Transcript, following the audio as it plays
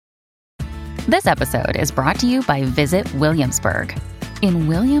This episode is brought to you by Visit Williamsburg. In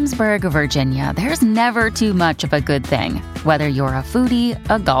Williamsburg, Virginia, there's never too much of a good thing. Whether you're a foodie,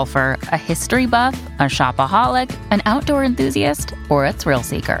 a golfer, a history buff, a shopaholic, an outdoor enthusiast, or a thrill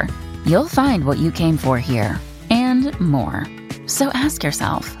seeker, you'll find what you came for here and more. So ask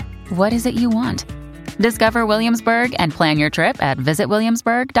yourself, what is it you want? Discover Williamsburg and plan your trip at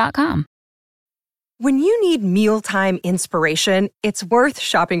visitwilliamsburg.com. When you need mealtime inspiration, it's worth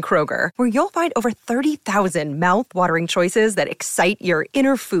shopping Kroger, where you'll find over 30,000 mouth-watering choices that excite your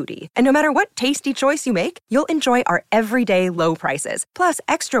inner foodie. And no matter what tasty choice you make, you'll enjoy our everyday low prices, plus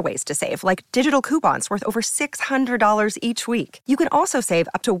extra ways to save, like digital coupons worth over $600 each week. You can also save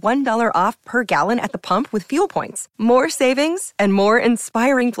up to $1 off per gallon at the pump with fuel points. More savings and more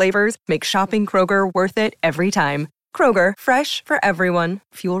inspiring flavors make shopping Kroger worth it every time. Kroger, fresh for everyone.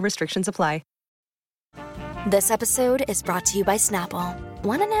 Fuel restrictions apply. This episode is brought to you by Snapple.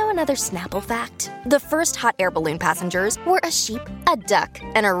 Want to know another Snapple fact? The first hot air balloon passengers were a sheep, a duck,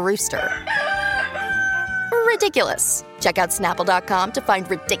 and a rooster. Ridiculous. Check out Snapple.com to find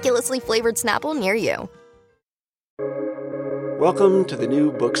ridiculously flavored Snapple near you. Welcome to the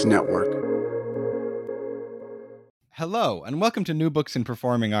New Books Network. Hello, and welcome to New Books in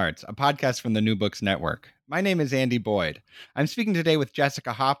Performing Arts, a podcast from the New Books Network. My name is Andy Boyd. I'm speaking today with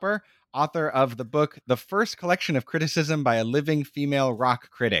Jessica Hopper, author of the book, The First Collection of Criticism by a Living Female Rock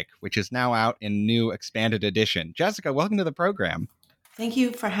Critic, which is now out in new expanded edition. Jessica, welcome to the program. Thank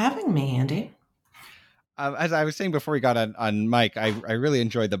you for having me, Andy. As I was saying before we got on mic, I really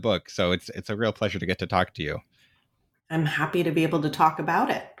enjoyed the book, so it's a real pleasure to get to talk to you. I'm happy to be able to talk about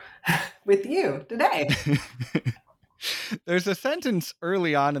it with you today. There's a sentence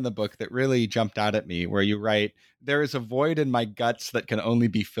early on in the book that really jumped out at me where you write, "There is a void in my guts that can only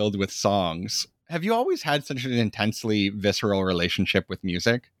be filled with songs." Have you always had such an intensely visceral relationship with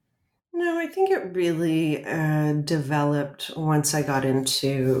music? No, I think it really developed once I got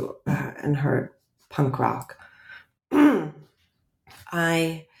into and heard punk rock.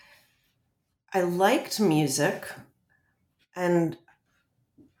 I liked music and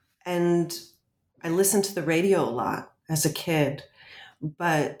I listened to the radio a lot as a kid,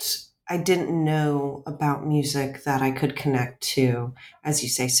 but I didn't know about music that I could connect to, as you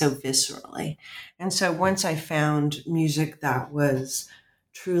say, so viscerally. And so once I found music that was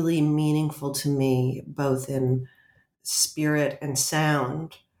truly meaningful to me, both in spirit and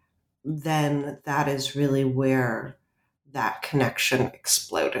sound, then that is really where that connection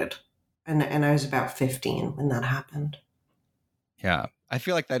exploded. And I was about 15 when that happened. Yeah. I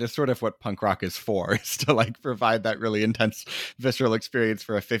feel like that is sort of what punk rock is for, is to like provide that really intense visceral experience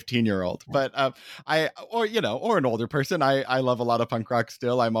for a 15-year-old. But or an older person. I love a lot of punk rock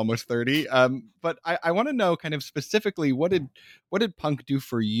still. I'm almost 30. But I want to know kind of specifically, what did punk do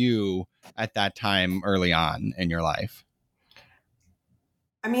for you at that time early on in your life?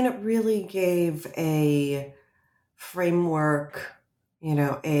 I mean, it really gave a framework,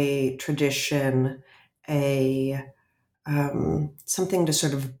 a tradition, something to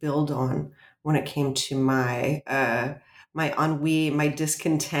sort of build on when it came to my ennui, my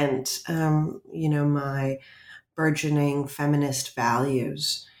discontent, my burgeoning feminist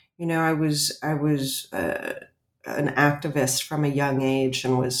values. I was an activist from a young age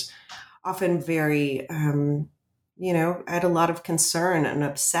and was often very, I had a lot of concern and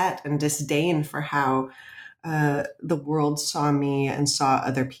upset and disdain for how the world saw me and saw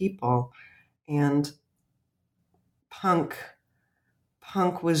other people. And punk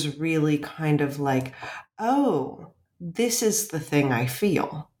was really kind of like, oh, this is the thing I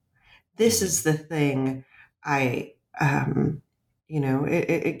feel. This is the thing I,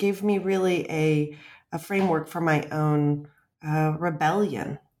 it gave me really a framework for my own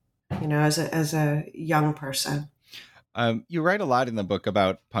rebellion, as a young person. You write a lot in the book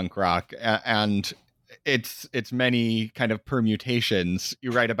about punk rock and its many kind of permutations.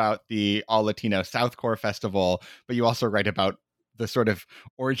 You write about the All Latino Southcore Festival, but you also write about the sort of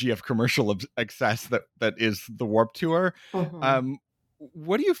orgy of commercial excess that is the Warped Tour. Mm-hmm.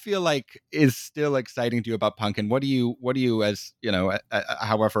 What do you feel like is still exciting to you about punk, and what do you as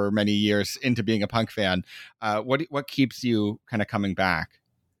however many years into being a punk fan, what keeps you kind of coming back?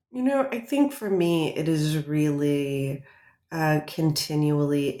 I think for me it is really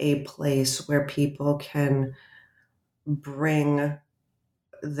continually a place where people can bring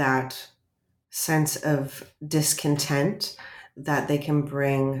that sense of discontent, that they can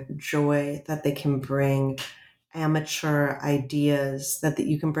bring joy, that they can bring amateur ideas, that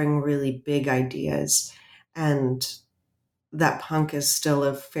you can bring really big ideas, and that punk is still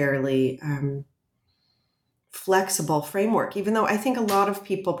a fairly flexible framework, even though I think a lot of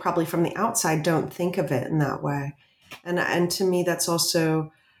people probably from the outside don't think of it in that way. And to me, that's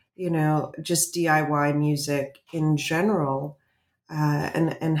also, just DIY music in general,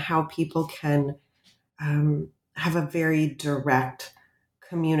 and how people can have a very direct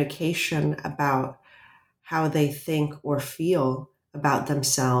communication about how they think or feel about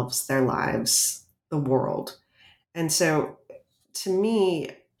themselves, their lives, the world. And so to me,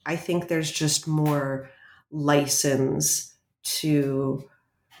 I think there's just more license to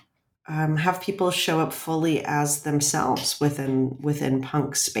have people show up fully as themselves within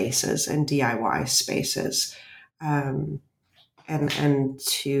punk spaces and DIY spaces, and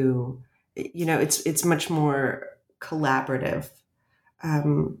to it's much more collaborative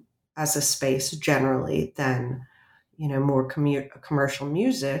as a space generally than more commercial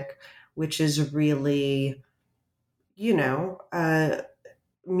music, which is really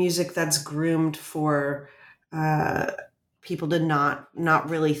music that's groomed for people to not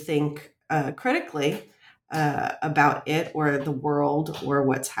really think critically about it or the world or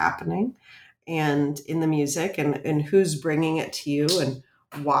what's happening and in the music and who's bringing it to you and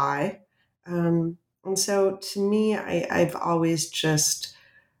why. And so to me, I've always just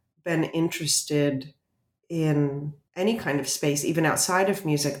been interested in any kind of space, even outside of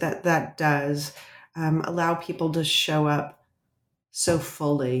music, that does allow people to show up so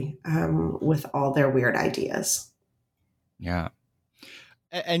fully with all their weird ideas. Yeah.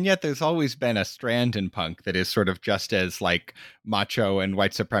 And yet there's always been a strand in punk that is sort of just as like macho and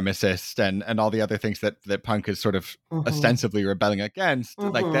white supremacist and all the other things that punk is sort of ostensibly rebelling against.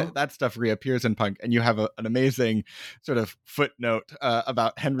 Like that stuff reappears in punk. And you have an amazing sort of footnote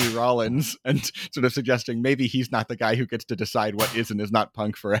about Henry Rollins and sort of suggesting maybe he's not the guy who gets to decide what is and is not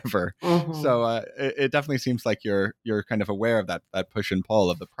punk forever. So it definitely seems like you're kind of aware of that push and pull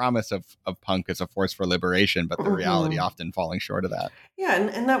of the promise of punk as a force for liberation, but the reality often falling short of that. Yeah,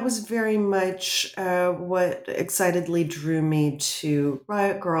 and that was very much what excitedly drew me to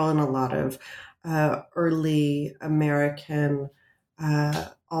Riot Grrrl and a lot of early American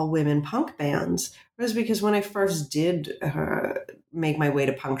all-women punk bands. It was because when I first did make my way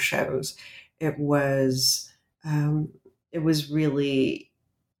to punk shows, it was really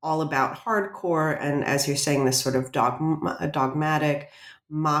all about hardcore and, as you're saying, this sort of dogmatic,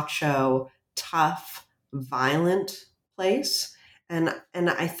 macho, tough, violent place. And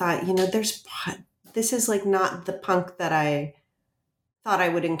I thought, this is like not the punk that I thought I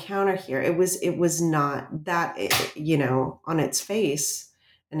would encounter here. It was not that, on its face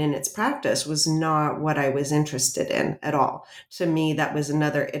and in its practice was not what I was interested in at all. To me, that was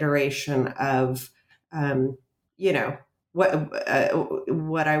another iteration of,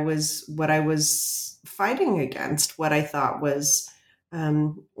 what I was fighting against, what I thought was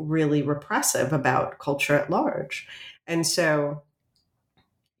really repressive about culture at large. And so,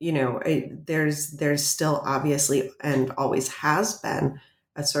 there's still obviously and always has been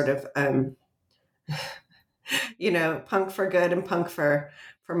a sort of, punk for good and punk for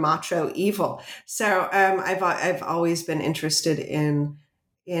macho evil. So I've always been interested in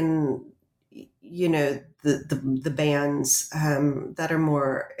the bands that are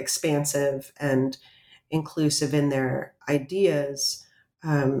more expansive and inclusive in their ideas,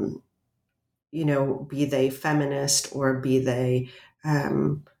 be they feminist or be they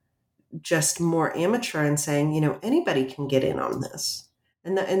just more amateur and saying, anybody can get in on this.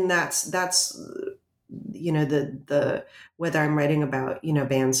 And that's the whether I'm writing about,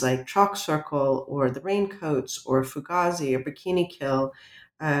 bands like Chalk Circle or the Raincoats or Fugazi or Bikini Kill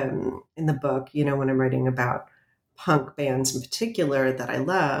in the book, when I'm writing about punk bands in particular that I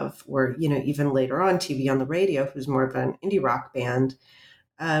love, or, even later on TV on the Radio, who's more of an indie rock band,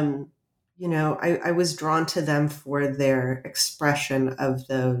 I was drawn to them for their expression of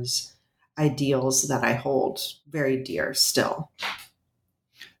those ideals that I hold very dear still.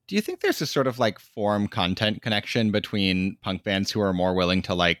 Do you think there's a sort of like form content connection between punk bands who are more willing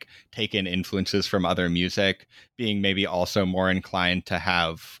to like take in influences from other music, being maybe also more inclined to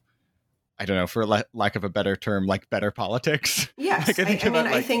have, I don't know, for lack of a better term, like better politics? Yes. I think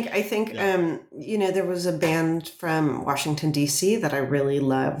there was a band from Washington, D.C. that I really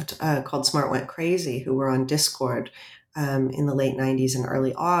loved called Smart Went Crazy, who were on Discord in the late 90s and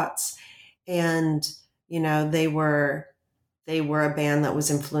early aughts. And, they were a band that was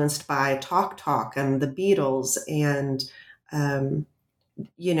influenced by Talk Talk and the Beatles, and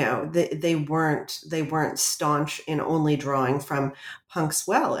they weren't staunch in only drawing from punk's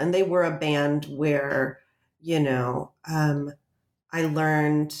well, and they were a band where I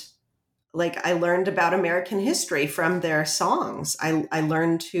learned like I learned about American history from their songs. I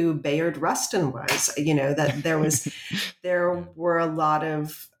learned who Bayard Rustin was, that there were a lot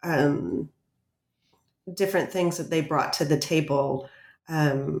of different things that they brought to the table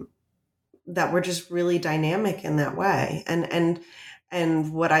that were just really dynamic in that way.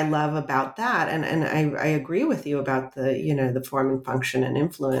 And what I love about that, and I agree with you about the form and function and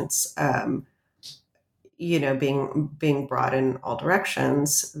influence, being brought in all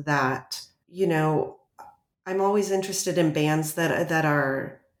directions, that, I'm always interested in bands that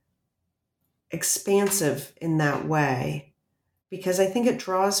are expansive in that way, because I think it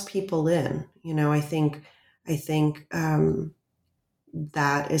draws people in. I think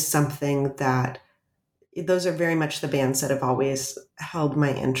that is something that, those are very much the bands that have always held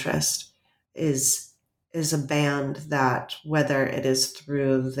my interest, is a band that, whether it is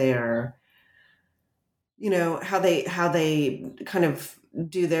through their, how they kind of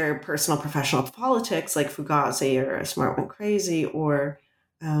do their personal professional politics, like Fugazi or Smart Went Crazy, or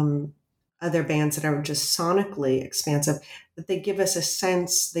other bands that are just sonically expansive, that they give us a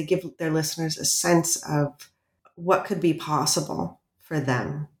sense, they give their listeners a sense of what could be possible for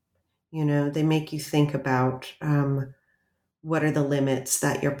them. They make you think about what are the limits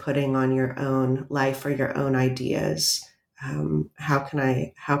that you're putting on your own life or your own ideas. How can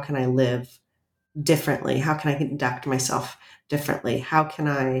I live differently? How can I conduct myself differently? How can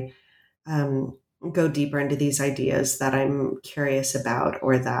I go deeper into these ideas that I'm curious about,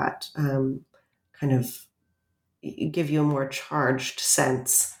 or that kind of give you a more charged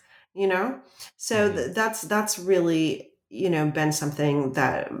sense, So that's really, been something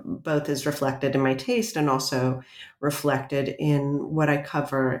that both is reflected in my taste and also reflected in what I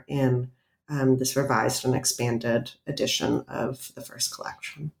cover in this revised and expanded edition of the first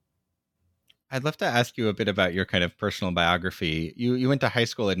collection. I'd love to ask you a bit about your kind of personal biography. You went to high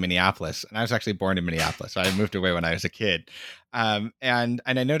school in Minneapolis, and I was actually born in Minneapolis. So I moved away when I was a kid, and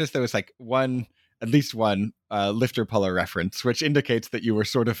I noticed there was like at least one lifter puller reference, which indicates that you were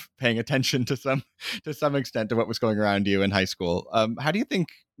sort of paying attention to some extent to what was going around you in high school. How do you think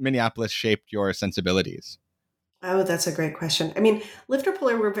Minneapolis shaped your sensibilities? Oh, that's a great question. I mean, lifter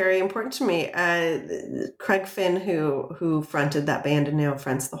puller were very important to me. Craig Finn, who fronted that band and now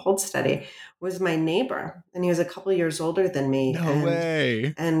fronts the Hold Steady, was my neighbor, and he was a couple years older than me. No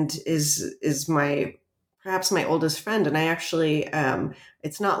way. And is perhaps my oldest friend. And I actually,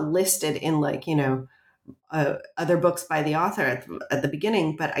 it's not listed in other books by the author at the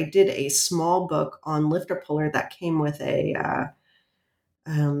beginning, but I did a small book on lifter puller that came with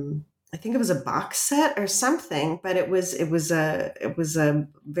I think it was a box set or something, but it was a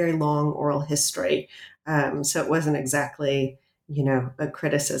very long oral history. So it wasn't exactly, a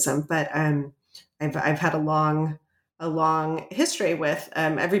criticism, but I've had a long history with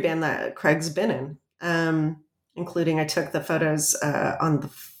every band that Craig's been in, including I took the photos on the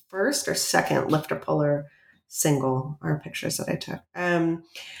first or second lifter puller single, or pictures that I took.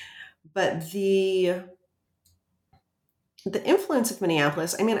 But the influence of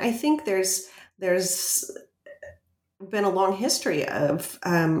Minneapolis, I mean, I think there's been a long history of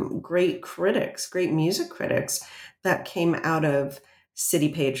great music critics that came out of City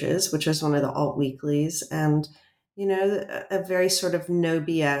Pages, which is one of the alt weeklies, and a very sort of no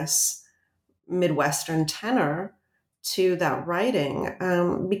BS Midwestern tenor to that writing,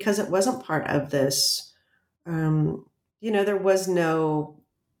 because it wasn't part of this. There was no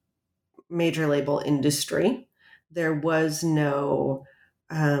major label industry. There was no,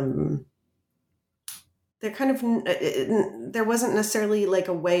 there wasn't necessarily like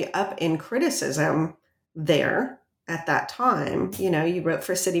a way up in criticism there at that time. You wrote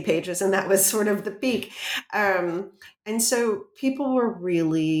for City Pages, and that was sort of the peak. And so people were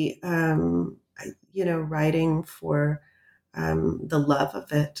really, writing for the love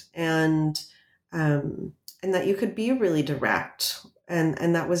of it, and that you could be really direct,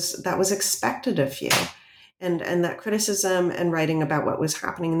 and that was expected of you. And that criticism and writing about what was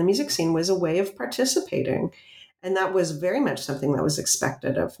happening in the music scene was a way of participating. And that was very much something that was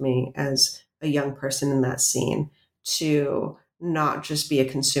expected of me as a young person in that scene, to not just be a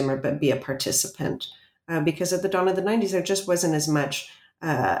consumer, but be a participant. Because at the dawn of the 90s, there just wasn't as much,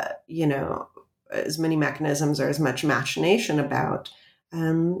 as many mechanisms or as much machination about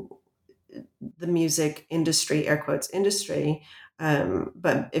the music industry, air quotes, industry.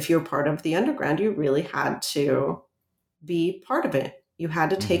 But if you're part of the underground, you really had to be part of it. You had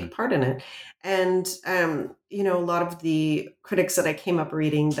to take part in it. And, a lot of the critics that I came up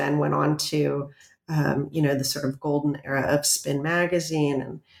reading then went on to, the sort of golden era of Spin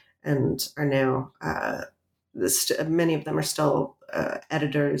Magazine, and are now, many of them are still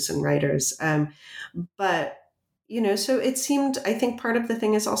editors and writers. But, so it seemed, I think part of the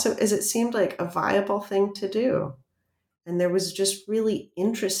thing is it seemed like a viable thing to do. And there was just really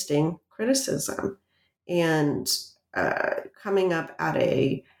interesting criticism. And coming up at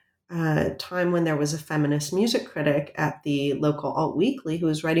a time when there was a feminist music critic at the local Alt Weekly who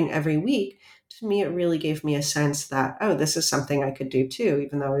was writing every week, to me, it really gave me a sense that, oh, this is something I could do too,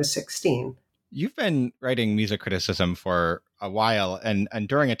 even though I was 16. You've been writing music criticism for a while, and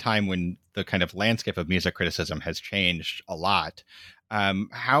during a time when the kind of landscape of music criticism has changed a lot.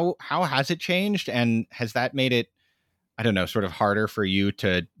 How has it changed, and has that made it, I don't know, sort of harder for you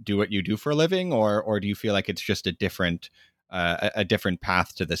to do what you do for a living, or do you feel like it's just a different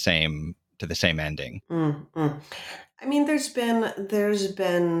path to the same ending? Mm-hmm. I mean, there's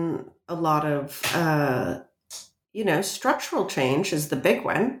been a lot of structural change is the big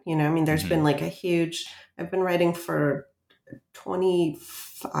one. I mean, there's been like I've been writing for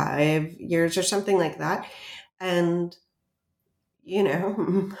 25 years or something like that, and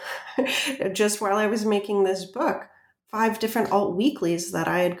just while I was making this book, 5 different alt weeklies that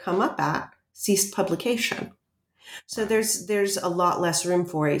I had come up at ceased publication. So there's a lot less room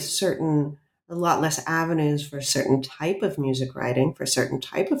for a lot less avenues for a certain type of music writing, for a certain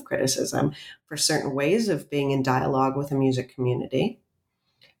type of criticism, for certain ways of being in dialogue with a music community.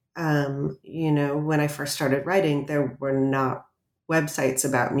 When I first started writing, there were not websites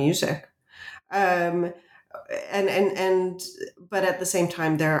about music. But at the same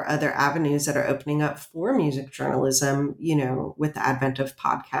time, there are other avenues that are opening up for music journalism, with the advent of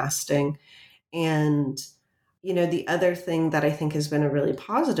podcasting. And, the other thing that I think has been a really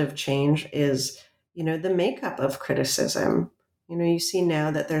positive change is, the makeup of criticism. You see now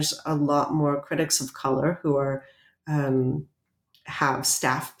that there's a lot more critics of color who are, have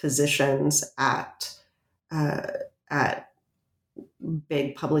staff positions at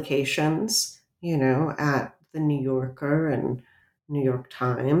big publications, at the New Yorker and New York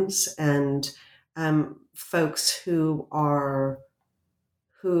Times, and folks who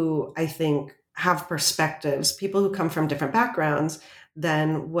I think have perspectives, people who come from different backgrounds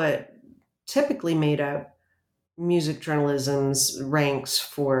than what typically made up music journalism's ranks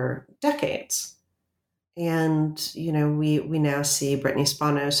for decades. And, we now see Brittany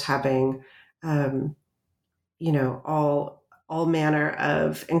Spanos having, all manner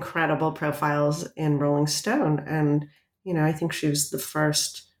of incredible profiles in Rolling Stone. And, I think she was the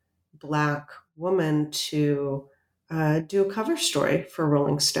first Black woman to do a cover story for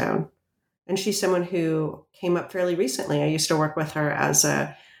Rolling Stone. And she's someone who came up fairly recently. I used to work with her as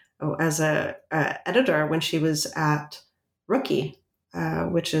a editor when she was at Rookie,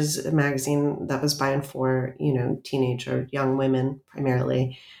 which is a magazine that was by and for, teenage or young women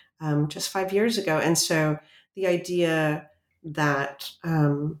primarily, just 5 years ago. And so the idea that,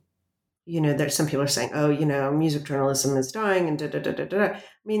 there's some people are saying, oh, music journalism is dying and da-da-da-da-da. I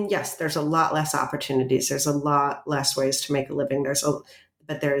mean, yes, there's a lot less opportunities. There's a lot less ways to make a living.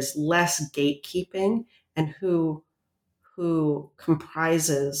 But there is less gatekeeping, and who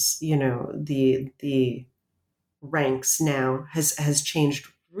comprises, the ranks now has changed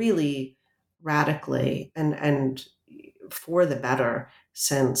really radically and for the better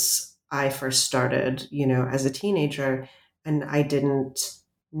since I first started, as a teenager. And I didn't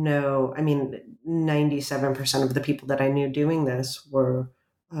know, 97% of the people that I knew doing this were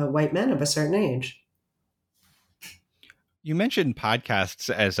white men of a certain age. You mentioned podcasts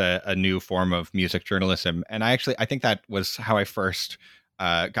as a new form of music journalism, and I think that was how I first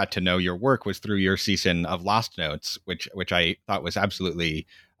got to know your work, was through your season of Lost Notes, which I thought was absolutely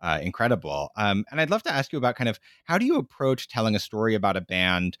incredible. And I'd love to ask you about kind of how do you approach telling a story about a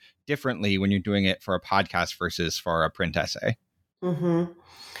band differently when you're doing it for a podcast versus for a print essay? Mm-hmm.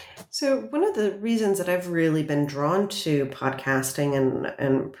 So one of the reasons that I've really been drawn to podcasting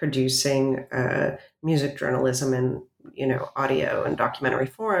and producing music journalism in audio and documentary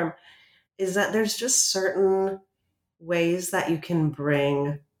form is that there's just certain ways that you can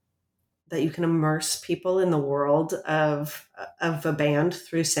immerse people in the world of a band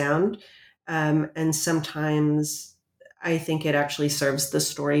through sound. And sometimes I think it actually serves the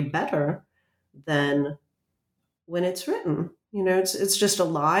story better than when it's written. It's just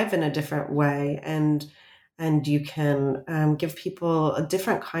alive in a different way, and you can give people a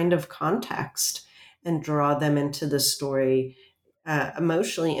different kind of context and draw them into the story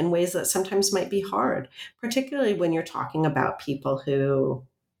emotionally in ways that sometimes might be hard, particularly when you're talking about people who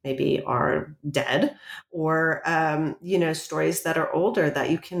maybe are dead or, stories that are older,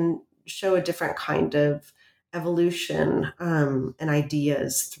 that you can show a different kind of evolution and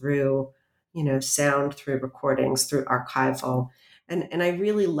ideas through, sound, through recordings, through archival. And I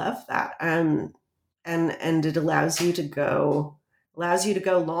really love that. And it allows you to go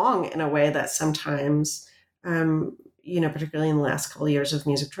long in a way that sometimes, particularly in the last couple of years of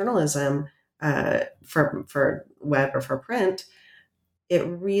music journalism, for web or for print, it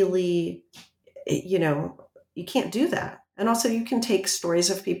really, you can't do that. And also you can take stories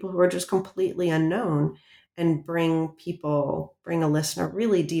of people who are just completely unknown and bring a listener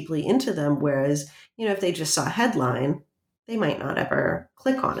really deeply into them. Whereas, if they just saw a headline, they might not ever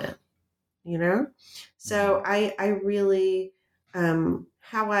click on it, So I really,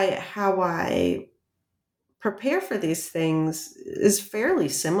 how I prepare for these things is fairly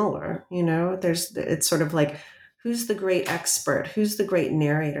similar. It's sort of like, who's the great expert? Who's the great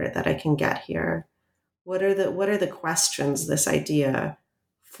narrator that I can get here? What are the questions this idea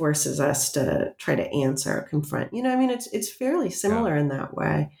forces us to try to answer or confront? It's fairly similar in that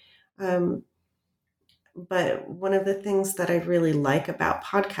way. But one of the things that I really like about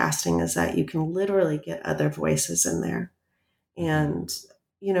podcasting is that you can literally get other voices in there. And,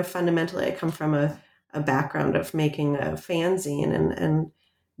 fundamentally, I come from a background of making a fanzine and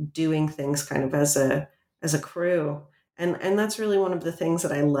doing things kind of as a crew. And that's really one of the things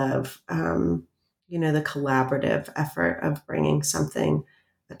that I love, the collaborative effort of bringing something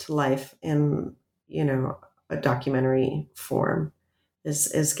to life in, a documentary form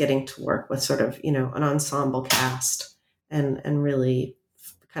is getting to work with sort of, an ensemble cast and really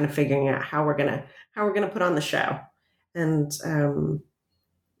kind of figuring out how we're going to put on the show. And,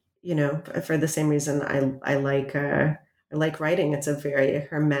 for the same reason I like writing. It's a very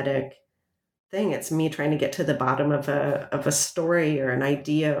hermetic thing. It's me trying to get to the bottom of a story or an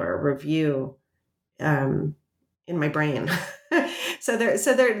idea or a review, in my brain. So that's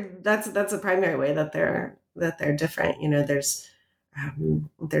a primary way that they're different.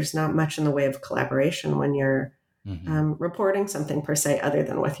 There's not much in the way of collaboration when you're reporting something per se, other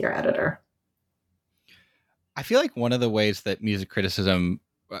than with your editor. I feel like one of the ways that music criticism,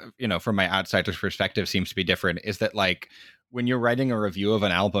 from my outsider's perspective, seems to be different is that, like, when you're writing a review of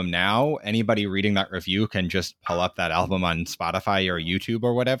an album now, anybody reading that review can just pull up that album on Spotify or YouTube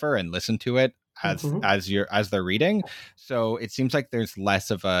or whatever and listen to it as they're reading. So it seems like there's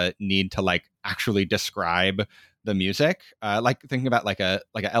less of a need to, like, actually describe the music. Like thinking about like a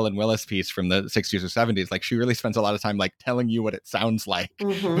Ellen Willis piece from the 60s or 70s, like she really spends a lot of time like telling you what it sounds like,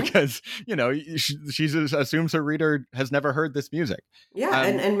 because she assumes her reader has never heard this music. Yeah,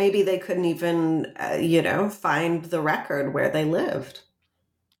 and maybe they couldn't even find the record where they lived.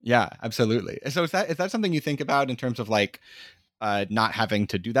 Yeah, absolutely. So is that something you think about in terms of like not having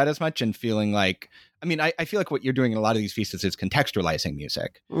to do that as much and feeling like, I feel like what you're doing in a lot of these pieces is contextualizing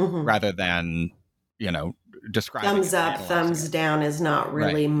music rather than describing thumbs up, thumbs down is not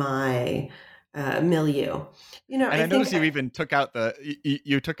really my milieu. And I noticed you even took out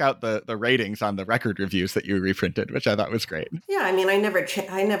the ratings on the record reviews that you reprinted, which I thought was great. Yeah, I never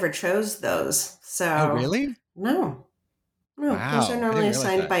chose those. So oh, really? No, wow. Those are normally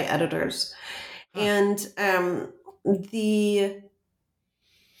assigned by editors. And I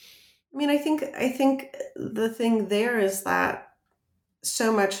think the thing there is that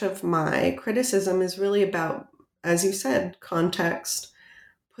so much of my criticism is really about, as you said, context,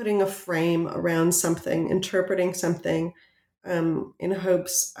 putting a frame around something, interpreting something, in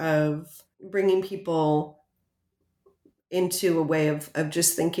hopes of bringing people into a way of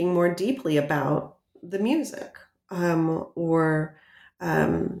just thinking more deeply about the music. Let's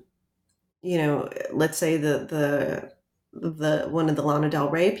say the one of the Lana Del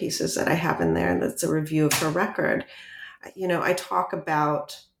Rey pieces that I have in there, that's a review of her record. I talk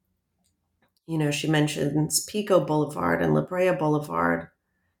about, she mentions Pico Boulevard and La Brea Boulevard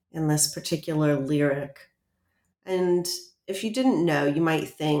in this particular lyric. And if you didn't know, you might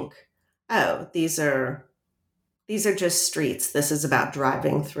think, oh, these are just streets. This is about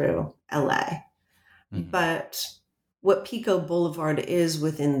driving through LA. But what Pico Boulevard is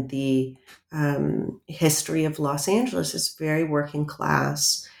within the history of Los Angeles is very working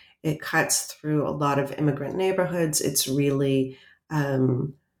class. It cuts through a lot of immigrant neighborhoods. It's really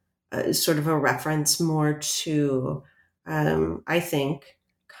sort of a reference more to, I think,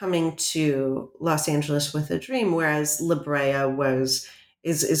 coming to Los Angeles with a dream, whereas La Brea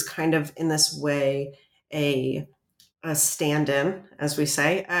is kind of in this way a stand-in, as we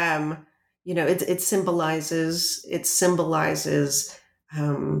say. It symbolizes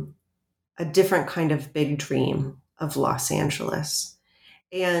a different kind of big dream of Los Angeles.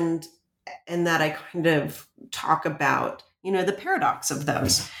 And that I kind of talk about, the paradox of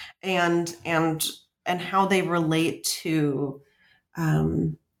those and how they relate to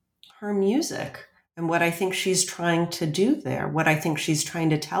her music. and what I think she's trying to do there, what I think she's trying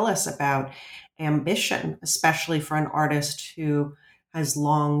to tell us about ambition, especially for an artist who has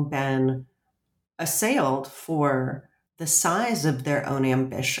long been assailed for the size of their own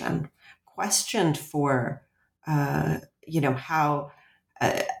ambition, questioned for,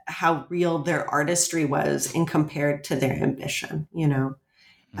 how real their artistry was in compared to their ambition.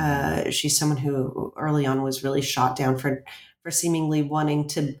 She's someone who early on was really shot down for seemingly wanting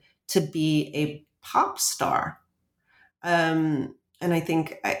to be a pop star. And I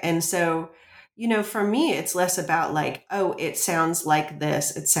think, and so, for me, it's less about like, oh, it sounds like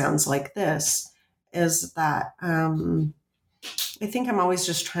this, it sounds like this, is that I think I'm always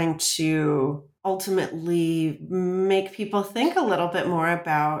just trying to ultimately make people think a little bit more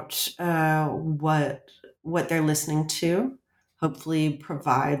about what they're listening to, hopefully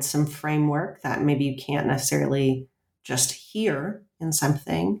provide some framework that maybe you can't necessarily just hear in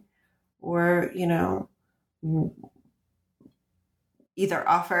something, or, either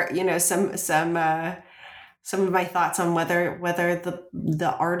offer, some of my thoughts on whether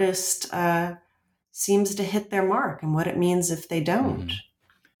the artist seems to hit their mark and what it means if they don't. Mhm.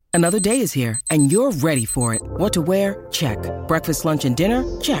 Another day is here, and you're ready for it. What to wear? Check. Breakfast, lunch, and dinner?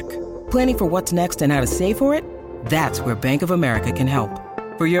 Check. Planning for what's next and how to save for it? That's where Bank of America can help.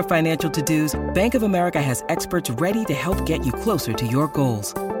 For your financial to-dos, Bank of America has experts ready to help get you closer to your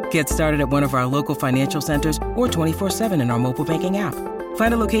goals. Get started at one of our local financial centers or 24/7 in our mobile banking app.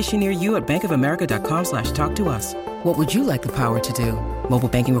 Find a location near you at bankofamerica.com/talktous. What would you like the power to do? Mobile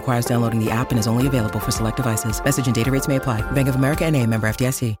banking requires downloading the app and is only available for select devices. Message and data rates may apply. Bank of America NA, member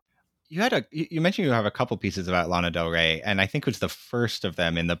FDIC. You mentioned you have a couple pieces about Lana Del Rey, and I think it was the first of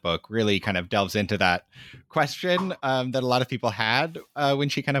them in the book really kind of delves into that question that a lot of people had when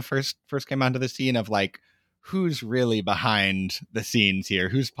she kind of first came onto the scene of like, who's really behind the scenes here?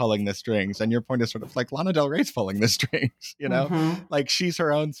 Who's pulling the strings? And your point is sort of like Lana Del Rey's pulling the strings, Mm-hmm. like she's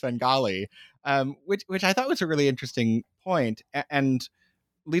her own Svengali, which I thought was a really interesting point, and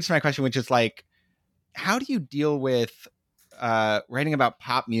leads to my question, which is like, how do you deal with writing about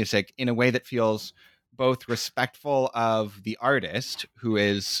pop music in a way that feels both respectful of the artist, who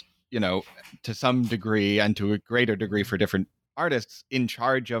is, to some degree and to a greater degree for different artists, in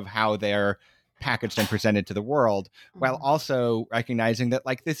charge of how they're packaged and presented to the world, while also recognizing that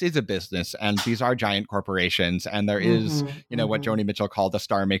like this is a business and these are giant corporations and there is, what Joni Mitchell called the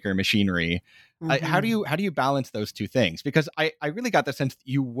star maker machinery. How do you balance those two things? Because I really got the sense that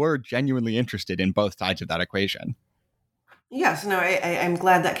you were genuinely interested in both sides of that equation. Yes, no, I'm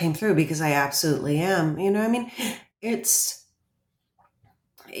glad that came through, because I absolutely am. It's,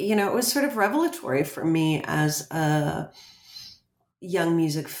 it was sort of revelatory for me as a young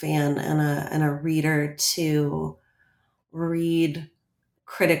music fan and a reader to read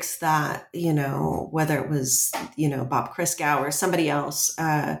critics that, whether it was, Bob Christgau or somebody else,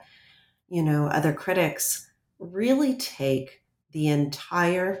 other critics really take the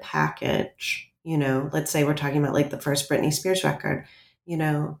entire package. Let's say we're talking about like the first Britney Spears record,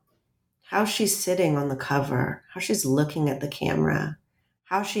 how she's sitting on the cover, how she's looking at the camera,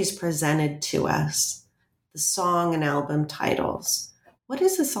 how she's presented to us, the song and album titles. What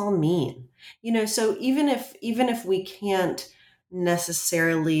does this all mean? So even if we can't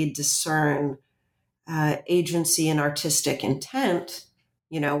necessarily discern agency and artistic intent,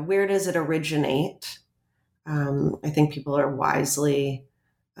 where does it originate? I think people are wisely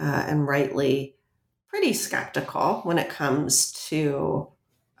and rightly pretty skeptical when it comes to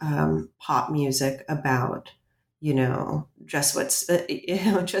pop music about, just what's,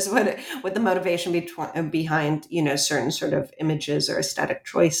 just what the motivation behind, certain sort of images or aesthetic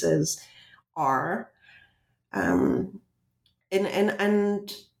choices are. But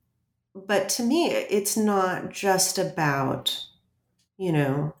to me, it's not just about,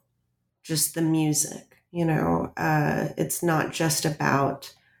 just the music, it's not just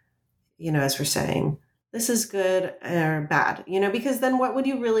about, as we're saying, this is good or bad, because then what would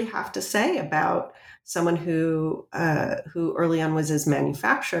you really have to say about someone who early on was as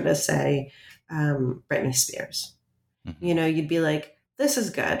manufactured as, say, Britney Spears? Mm-hmm. You'd be like, this is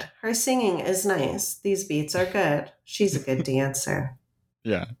good. Her singing is nice. These beats are good. She's a good dancer.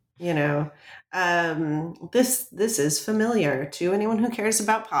 Yeah. This is familiar to anyone who cares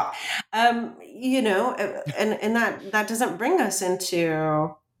about pop. And that doesn't bring us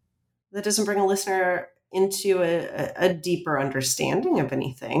into, that doesn't bring a listener into a deeper understanding of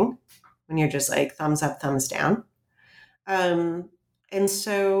anything when you're just like thumbs up, thumbs down. And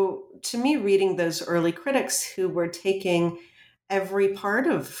so to me, reading those early critics who were taking every part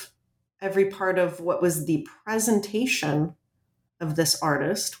of what was the presentation of this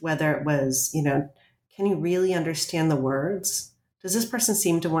artist, whether it was, can you really understand the words? Does this person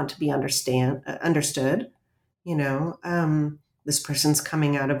seem to want to be understood? This person's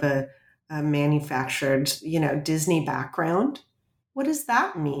coming out of a manufactured, Disney background. What does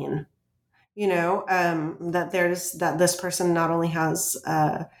that mean? That this person not only has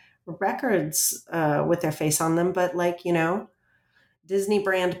records with their face on them, but Disney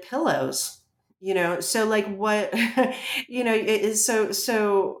brand pillows, so like what, it is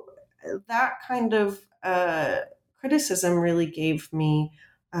so that kind of criticism really gave me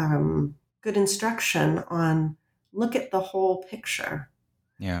good instruction on look at the whole picture.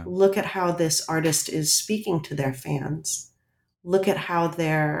 Yeah. Look at how this artist is speaking to their fans. Look at how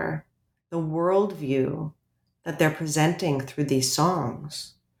the worldview that they're presenting through these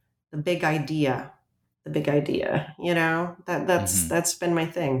songs, the big idea, that's been my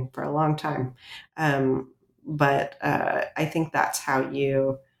thing for a long time. But I think that's how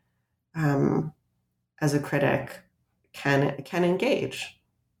you, as a critic, can engage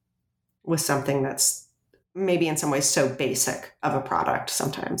with something that's maybe in some ways so basic of a product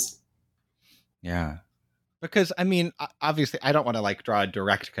sometimes. Yeah. Because, I mean, obviously, I don't want to draw a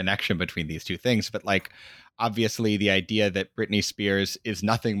direct connection between these two things, but obviously the idea that Britney Spears is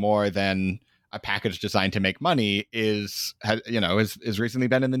nothing more than a package designed to make money has recently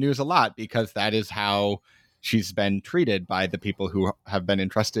been in the news a lot, because that is how she's been treated by the people who have been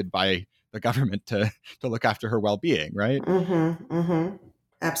entrusted by the government to look after her well-being, right? Mm-hmm, mm-hmm.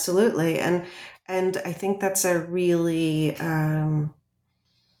 Absolutely. And I think that's a really, I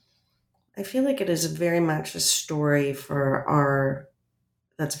feel like it is very much a story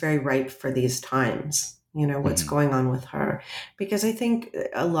that's very ripe for these times, what's going on with her. Because I think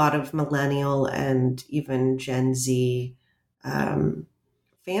a lot of millennial and even Gen Z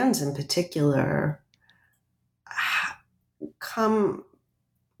fans in particular come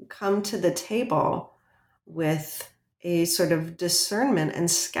to the table with a sort of discernment and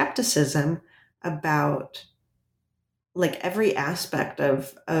skepticism about every aspect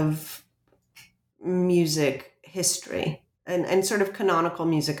of music history and sort of canonical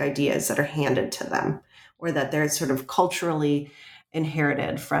music ideas that are handed to them, or that they're sort of culturally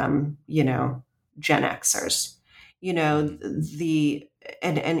inherited from, Gen Xers,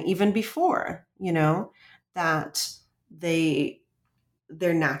 and even before, that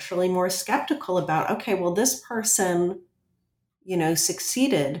they're naturally more skeptical about, okay, well, this person,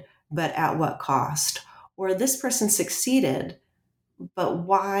 succeeded, but at what cost? Or this person succeeded, but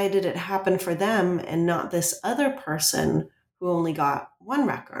why did it happen for them and not this other person who only got one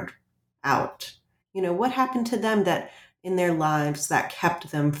record out? What happened to them that in their lives that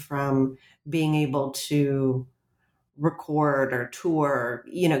kept them from being able to record or tour,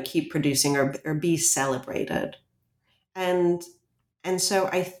 keep producing or be celebrated? And so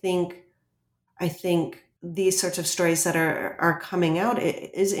I think these sorts of stories that are coming out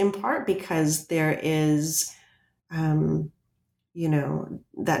is in part because there is,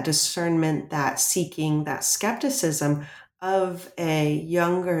 that discernment, that seeking, that skepticism of a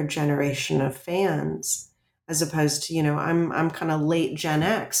younger generation of fans, as opposed to, I'm kind of late Gen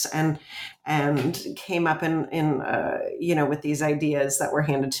X and came up in with these ideas that were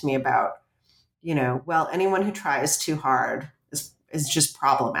handed to me about, well, anyone who tries too hard is just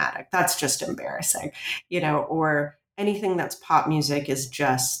problematic. That's just embarrassing, or anything that's pop music is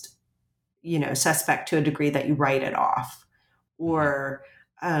just, suspect to a degree that you write it off, or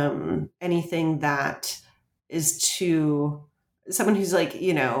anything that is someone who's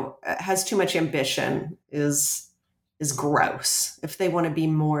has too much ambition is gross if they want to be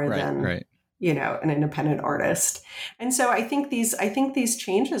more than right. An independent artist. And so I think these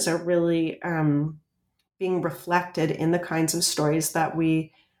changes are really being reflected in the kinds of stories that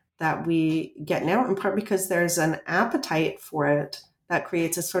we get now, in part because there's an appetite for it that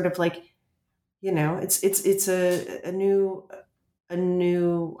creates a sort of it's a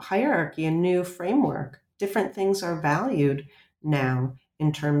new hierarchy, a new framework. Different things are valued now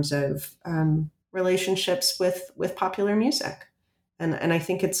in terms of relationships with popular music, and I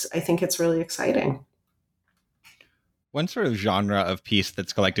think it's really exciting. One sort of genre of piece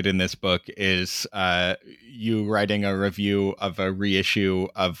that's collected in this book is you writing a review of a reissue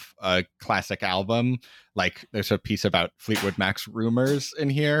of a classic album. There's a piece about Fleetwood Mac's Rumors in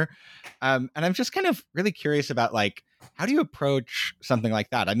here. And I'm just kind of really curious about how do you approach something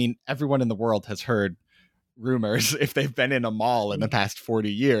like that? I mean, everyone in the world has heard Rumors if they've been in a mall in the past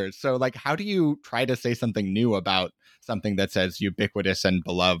 40 years. So how do you try to say something new about something that's as ubiquitous and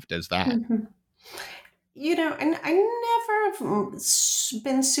beloved as that? Mm-hmm. And I never have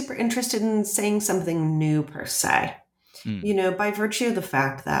been super interested in saying something new per se. By virtue of the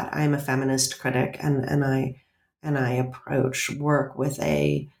fact that I'm a feminist critic and I approach work with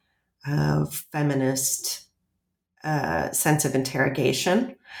a feminist sense of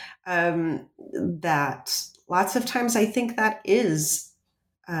interrogation, that lots of times I think that is,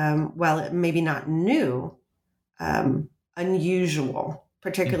 while it maybe not new, unusual,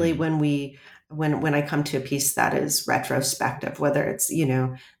 particularly when I come to a piece that is retrospective, whether it's,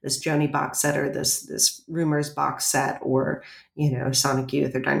 this Joni box set or this Rumors box set, or, Sonic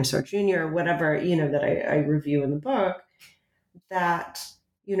Youth or Dinosaur Jr. or whatever, that I review in the book, that,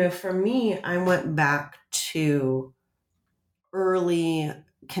 for me, I went back to early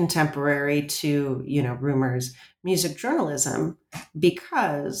contemporary to, Rumors music journalism,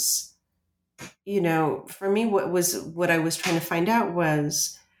 because, for me, what I was trying to find out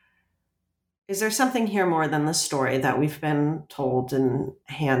was, is there something here more than the story that we've been told and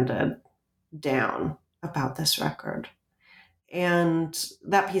handed down about this record? And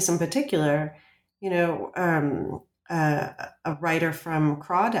that piece in particular, a writer from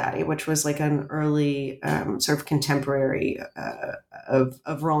Crawdaddy, which was like an early sort of contemporary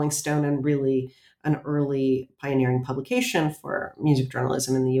of Rolling Stone, and really an early pioneering publication for music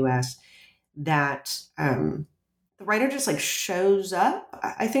journalism in the US, that the writer just like shows up,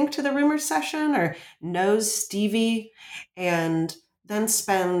 I think, to the Rumors session, or knows Stevie, and then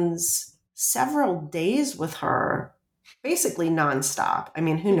spends several days with her, basically nonstop. I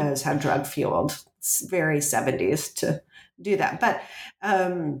mean, who knows how drug fueled, it's very 70s to do that. But,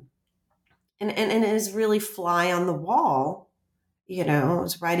 and is really fly on the wall,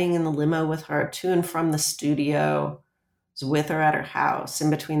 was riding in the limo with her to and from the studio, was with her at her house in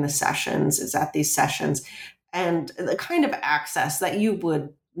between the sessions, is at these sessions. And the kind of access that you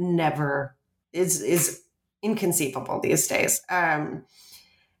would never, is inconceivable these days. And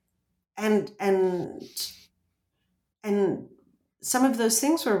some of those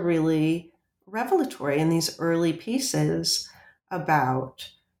things were really revelatory in these early pieces about,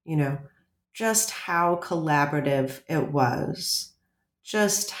 just how collaborative it was,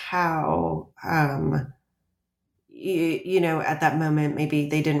 just how, at that moment, maybe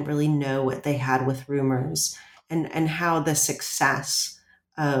they didn't really know what they had with Rumors, and how the success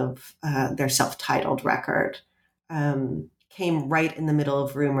of their self-titled record came right in the middle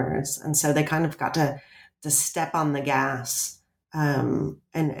of Rumors. And so they kind of got to step on the gas, and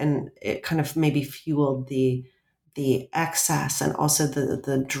it kind of maybe fueled the excess, and also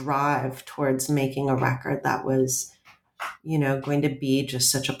the drive towards making a record that was, going to be just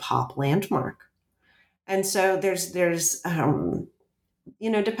such a pop landmark. And so there's depending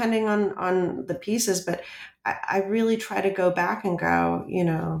on the pieces, but I really try to go back and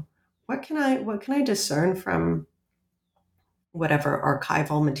go, what can I discern from whatever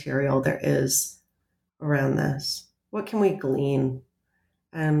archival material there is around this? What can we glean?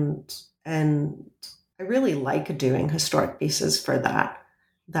 And I really like doing historic pieces for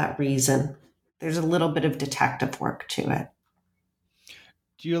that reason. There's a little bit of detective work to it.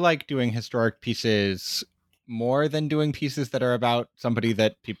 Do you like doing historic pieces more than doing pieces that are about somebody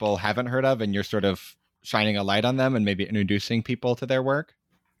that people haven't heard of, and you're sort of shining a light on them and maybe introducing people to their work?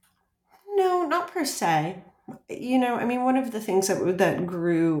 No, not per se. One of the things that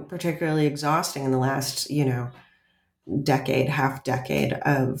grew particularly exhausting in the last, half decade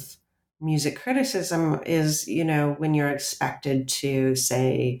of music criticism is, when you're expected to,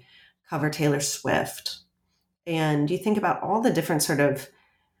 say, cover Taylor Swift, and you think about all the different sort of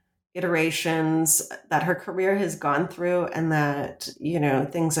iterations that her career has gone through, and that,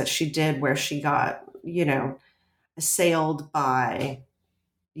 things that she did where she got, assailed by,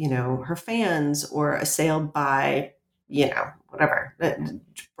 her fans, or assailed by, whatever,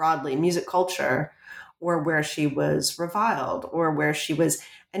 broadly music culture, or where she was reviled, or where she was,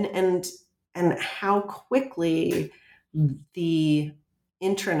 and how quickly the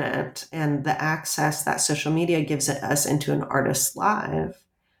internet and the access that social media gives us into an artist's life,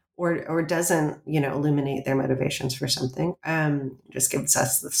 or doesn't, illuminate their motivations for something, just gives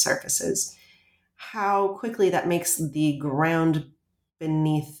us the surfaces, how quickly that makes the ground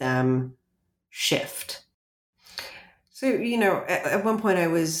beneath them shift. So, at one point I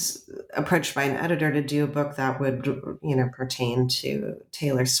was approached by an editor to do a book that would, pertain to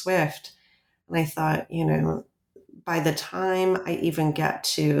Taylor Swift. And I thought, by the time I even get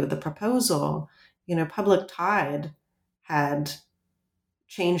to the proposal, Public Tide had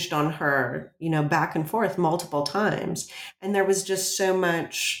changed on her, back and forth multiple times. And there was just so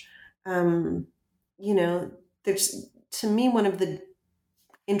much, there's, to me, one of the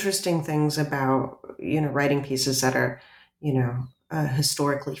interesting things about, writing pieces that are,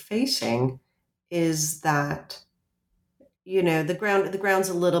 historically facing, is that the ground's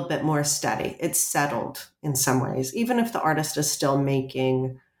a little bit more steady. It's settled in some ways, even if the artist is still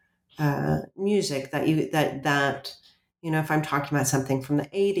making music if I'm talking about something from the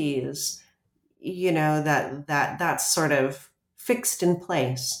 80s, that's sort of fixed in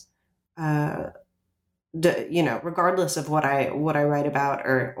place, regardless of what I write about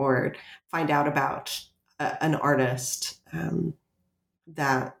or find out about an artist,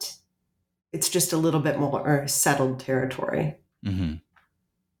 that it's just a little bit more settled territory. Mm-hmm.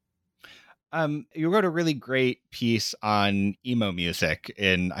 You wrote a really great piece on emo music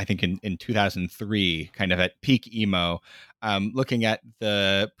I think in 2003, kind of at peak emo, looking at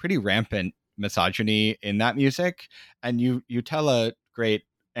the pretty rampant misogyny in that music. And you tell a great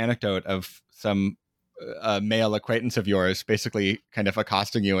anecdote of some male acquaintance of yours basically kind of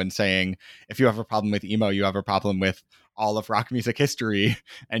accosting you and saying, if you have a problem with emo, you have a problem with all of rock music history.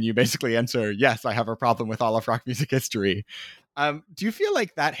 And you basically answer, yes, I have a problem with all of rock music history. Do you feel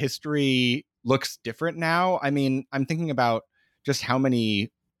like that history looks different now? I mean, I'm thinking about just how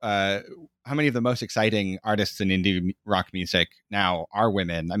many of the most exciting artists in indie rock music now are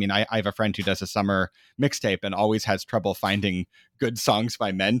women. I mean, I have a friend who does a summer mixtape and always has trouble finding good songs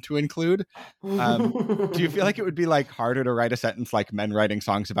by men to include. Do you feel like it would be like harder to write a sentence like men writing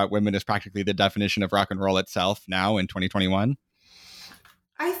songs about women is practically the definition of rock and roll itself now in 2021?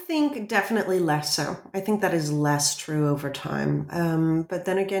 I think definitely less so. I think that is less true over time. But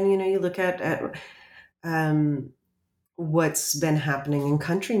then again, you look at what's been happening in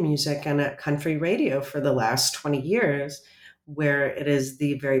country music and at country radio for the last 20 years, where it is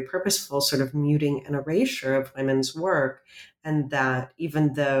the very purposeful sort of muting and erasure of women's work. And that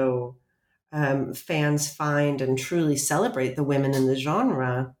even though fans find and truly celebrate the women in the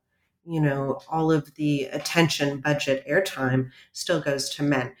genre, all of the attention, budget, airtime still goes to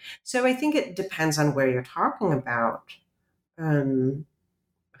men. So I think it depends on where you're talking about,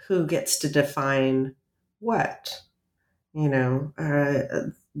 who gets to define what.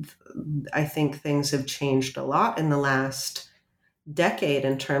 I think things have changed a lot in the last decade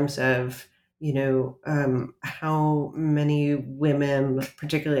in terms of, how many women,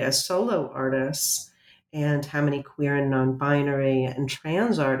 particularly as solo artists, and how many queer and non-binary and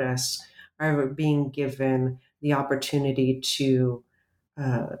trans artists are being given the opportunity to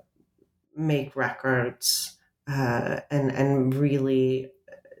make records and really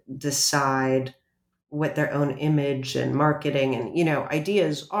decide what their own image and marketing and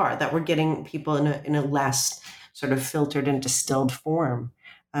ideas are, that we're getting people in a less sort of filtered and distilled form.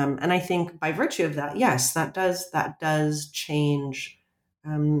 And I think by virtue of that, yes, that does change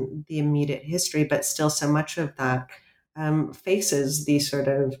the immediate history, but still so much of that faces the sort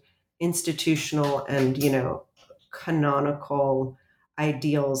of institutional and, canonical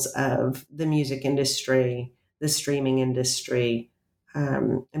ideals of the music industry, the streaming industry,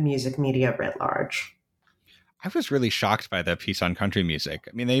 and music media writ large. I was really shocked by the piece on country music.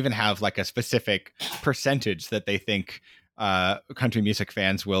 I mean, they even have like a specific percentage that they think country music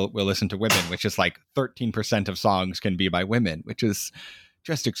fans will listen to women, which is like 13% of songs can be by women, which is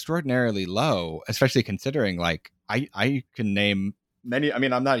just extraordinarily low, especially considering like I can name many. I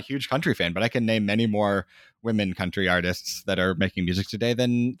mean, I'm not a huge country fan, but I can name many more women country artists that are making music today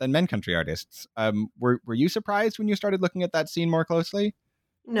than men country artists. Were you surprised when you started looking at that scene more closely?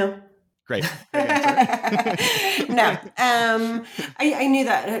 No. Great answer. No. I knew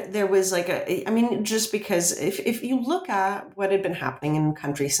that there was just because if you look at what had been happening in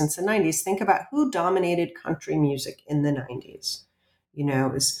country since the 90s, think about who dominated country music in the 90s.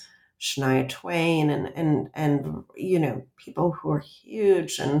 It was Shania Twain and people who are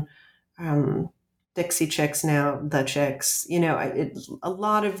huge, and Dixie Chicks, now the Chicks, a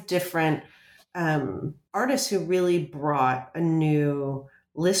lot of different artists who really brought a new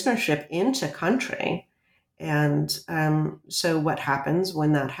listenership into country. And so what happens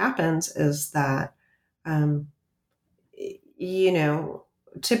when that happens is that,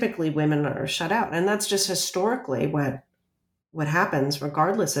 typically women are shut out. And that's just historically what happens,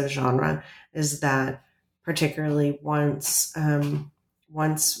 regardless of genre, is that particularly once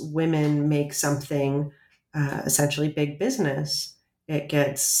women make something essentially big business, it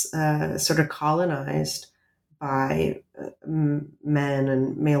gets sort of colonized by men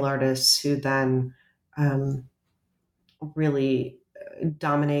and male artists who then really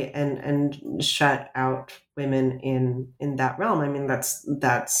dominate and shut out women in that realm. I mean,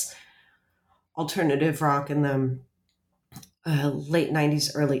 that's alternative rock in the late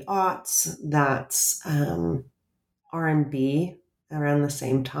 90s, early aughts. That's R&B around the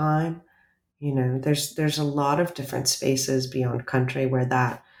same time. There's a lot of different spaces beyond country where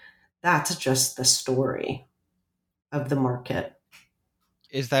that's just the story. of the market.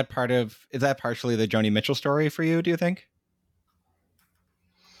 Is that partially the Joni Mitchell story for you, do you think?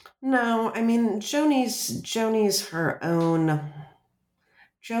 No, I mean Joni's her own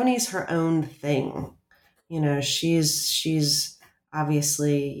thing. She's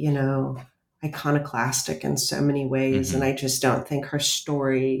obviously, iconoclastic in so many ways, and I just don't think her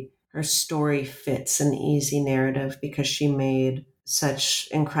story fits an easy narrative because she made such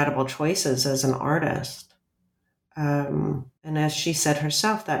incredible choices as an artist. And as she said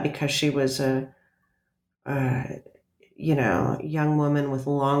herself, that because she was a young woman with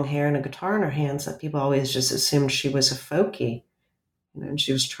long hair and a guitar in her hands, that people always just assumed she was a folkie, and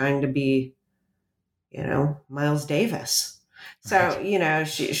she was trying to be, Miles Davis. So,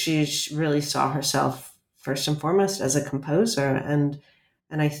 she really saw herself first and foremost as a composer. And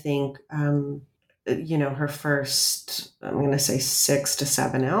I think, her first, I'm going to say 6 to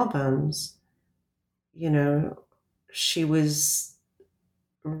 7 albums, she was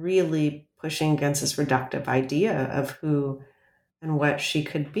really pushing against this reductive idea of who and what she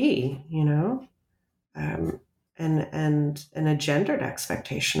could be, and a gendered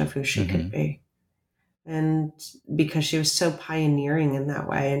expectation of who she could be. And because she was so pioneering in that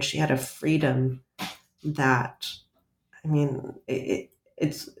way, and she had a freedom that,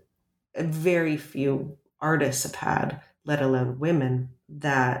 it's very few artists have had, let alone women,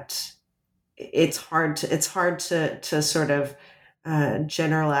 that it's hard to sort of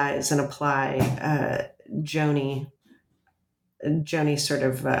generalize and apply Joni sort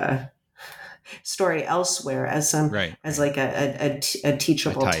of story elsewhere as like a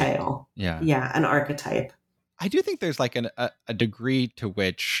teachable tale. Yeah, an archetype. I do think there's like a degree to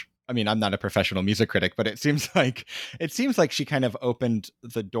which, I'm not a professional music critic, but it seems like she kind of opened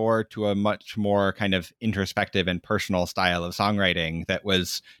the door to a much more kind of introspective and personal style of songwriting that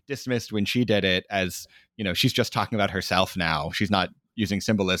was dismissed when she did it as, she's just talking about herself now. She's not using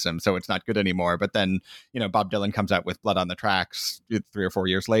symbolism, so it's not good anymore. But then, Bob Dylan comes out with Blood on the Tracks 3 or 4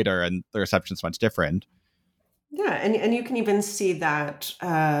 years later, and the reception's much different. Yeah, and you can even see that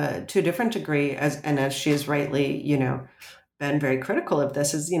to a different degree, as she has rightly, been very critical of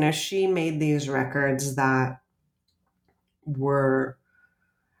this, is, she made these records that were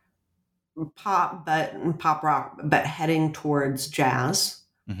pop rock, but heading towards jazz.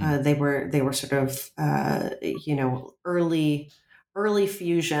 They were sort of, early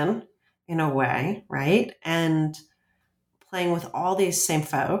fusion in a way, right? And playing with all these same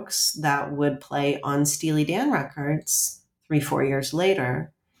folks that would play on Steely Dan records 3-4 years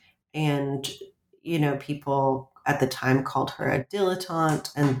later. And, people at the time called her a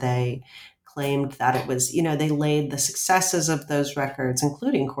dilettante, and they claimed that it was, they laid the successes of those records,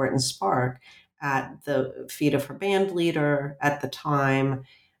 including Court and Spark, at the feet of her band leader at the time,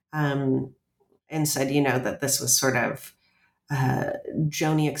 and said, that this was sort of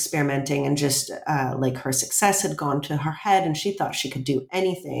Joni experimenting, and just like her success had gone to her head and she thought she could do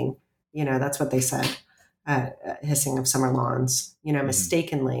anything. That's what they said Hissing of Summer Lawns,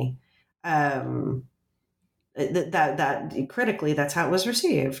 mistakenly. That critically, that's how it was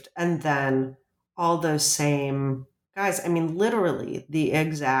received. And then all those same guys, literally the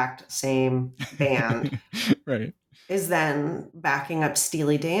exact same band right, is then backing up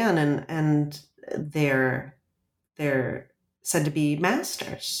Steely Dan, and they're said to be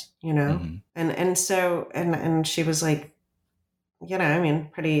masters, and so she was like,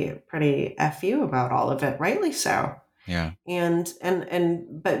 pretty FU about all of it, rightly so. Yeah. And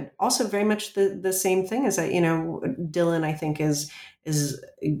but also very much the same thing is that, Dylan, I think is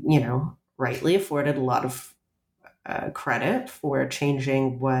rightly afforded a lot of credit for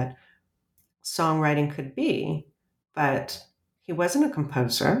changing what songwriting could be, but he wasn't a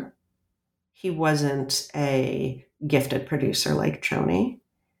composer. He wasn't a gifted producer like Joni.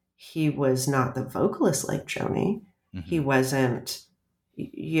 He was not the vocalist like Joni. He wasn't,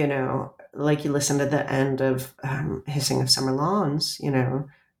 like you listen to the end of Hissing of Summer Lawns,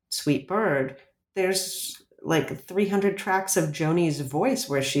 Sweet Bird, there's like 300 tracks of Joni's voice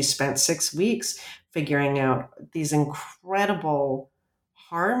where she spent 6 weeks figuring out these incredible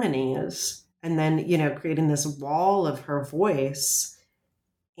harmonies, and then, creating this wall of her voice.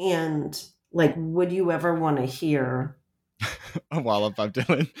 And like, would you ever want to hear a wall of Bob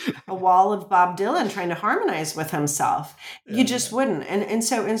Dylan? A wall of Bob Dylan trying to harmonize with himself. Yeah. You just wouldn't. And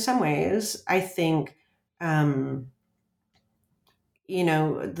so in some ways, I think, the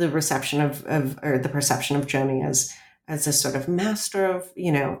reception of the perception of Joni as a sort of master of,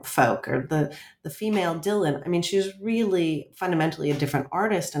 folk, or the female Dylan. She was really fundamentally a different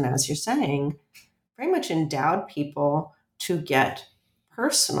artist. And as you're saying, very much endowed people to get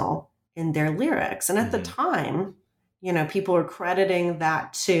personal in their lyrics. And at the time, People were crediting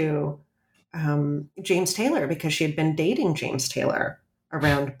that to James Taylor because she had been dating James Taylor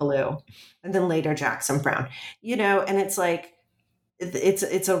around Blue, and then later Jackson Browne. And it's like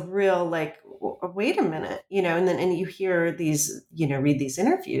it's a real like, wait a minute, and you hear these, read these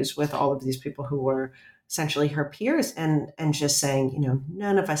interviews with all of these people who were essentially her peers, and just saying,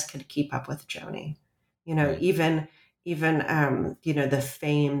 none of us could keep up with Joni. Right. Even the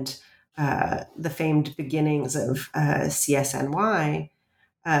famed beginnings of CSNY,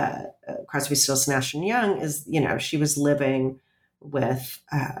 Crosby, Stills, Nash and Young, is, she was living with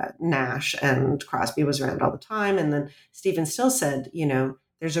Nash, and Crosby was around all the time. And then Stephen Stills said,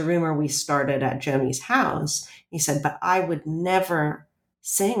 there's a rumor we started at Joni's house. He said, but I would never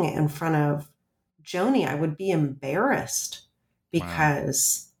sing in front of Joni. I would be embarrassed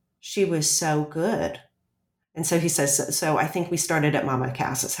because she was so good. And so he says, so I think we started at Mama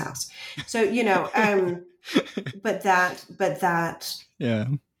Cass's house. So, but that, yeah,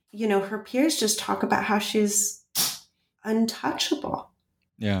 her peers just talk about how she's untouchable.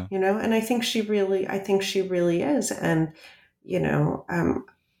 Yeah. And I think she really is. And,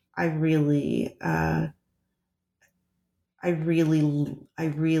 I really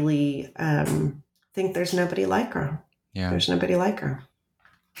think there's nobody like her. Yeah. There's nobody like her.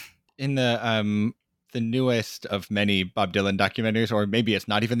 In the newest of many Bob Dylan documentaries, or maybe it's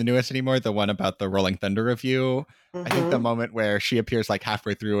not even the newest anymore, the one about the Rolling Thunder Revue, I think the moment where she appears like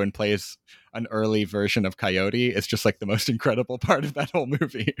halfway through and plays an early version of Coyote is just like the most incredible part of that whole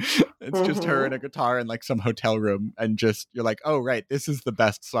movie. It's just her and a guitar in like some hotel room, and just, you're like, oh, right, this is the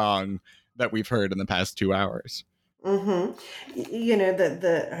best song that we've heard in the past 2 hours. The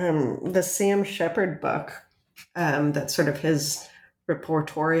Sam Shepard book, that's sort of his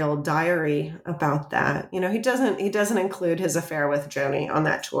reportorial diary about that. He doesn't include his affair with Joni on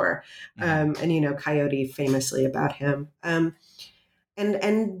that tour. And Coyote famously about him. And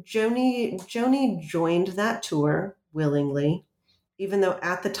Joni joined that tour willingly, even though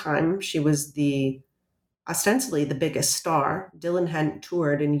at the time she was ostensibly the biggest star. Dylan hadn't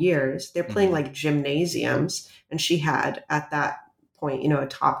toured in years. They're playing like gymnasiums, and she had at that point, a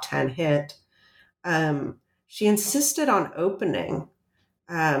top 10 hit. She insisted on opening,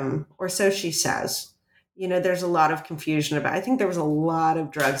 or so she says. There's a lot of confusion about, I think there was a lot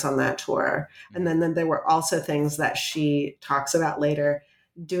of drugs on that tour. And then there were also things that she talks about later,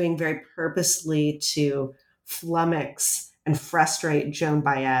 doing very purposely to flummox and frustrate Joan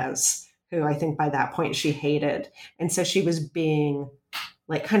Baez, who I think by that point she hated. And so she was being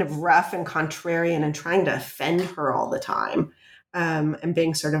like kind of rough and contrarian and trying to offend her all the time, and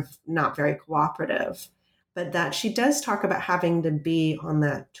being sort of not very cooperative. But that she does talk about having to be on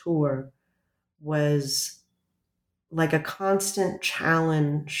that tour was like a constant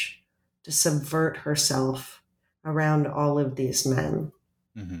challenge to subvert herself around all of these men,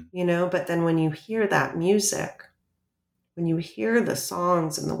 but then when you hear that music, when you hear the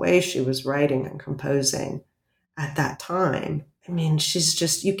songs and the way she was writing and composing at that time, I mean, she's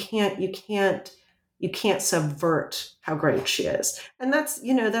just, you can't subvert how great she is. And that's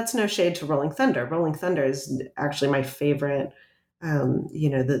no shade to Rolling Thunder. Rolling Thunder is actually my favorite,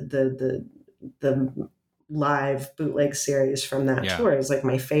 the live bootleg series from that tour is like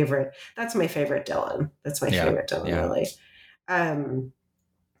my favorite. That's my favorite Dylan. That's my favorite Dylan, really.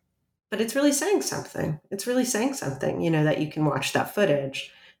 But it's really saying something. It's really saying something, that you can watch that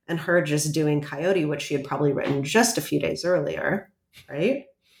footage and her just doing Coyote, which she had probably written just a few days earlier, right?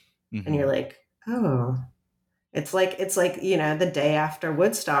 And you're like, oh, it's like, the day after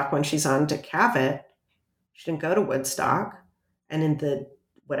Woodstock when she's on to Cavett. She didn't go to Woodstock. And in the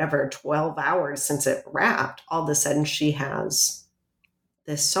 12 hours since it wrapped, all of a sudden she has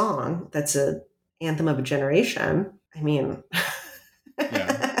this song that's an anthem of a generation. I mean,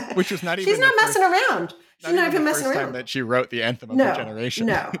 which was not even, she's not messing around. She's not even messing around. Time that she wrote the anthem of a generation.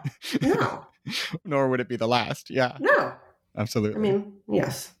 No. Nor would it be the last. Yeah. No. Absolutely. I mean,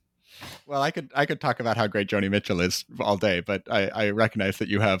 yes. Well, I could talk about how great Joni Mitchell is all day, but I recognize that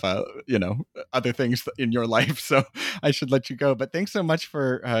you have other things in your life, so I should let you go. But thanks so much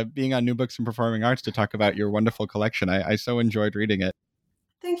for being on New Books and Performing Arts to talk about your wonderful collection. I so enjoyed reading it.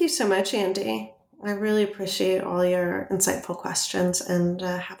 Thank you so much, Andy. I really appreciate all your insightful questions and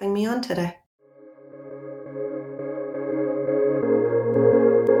having me on today.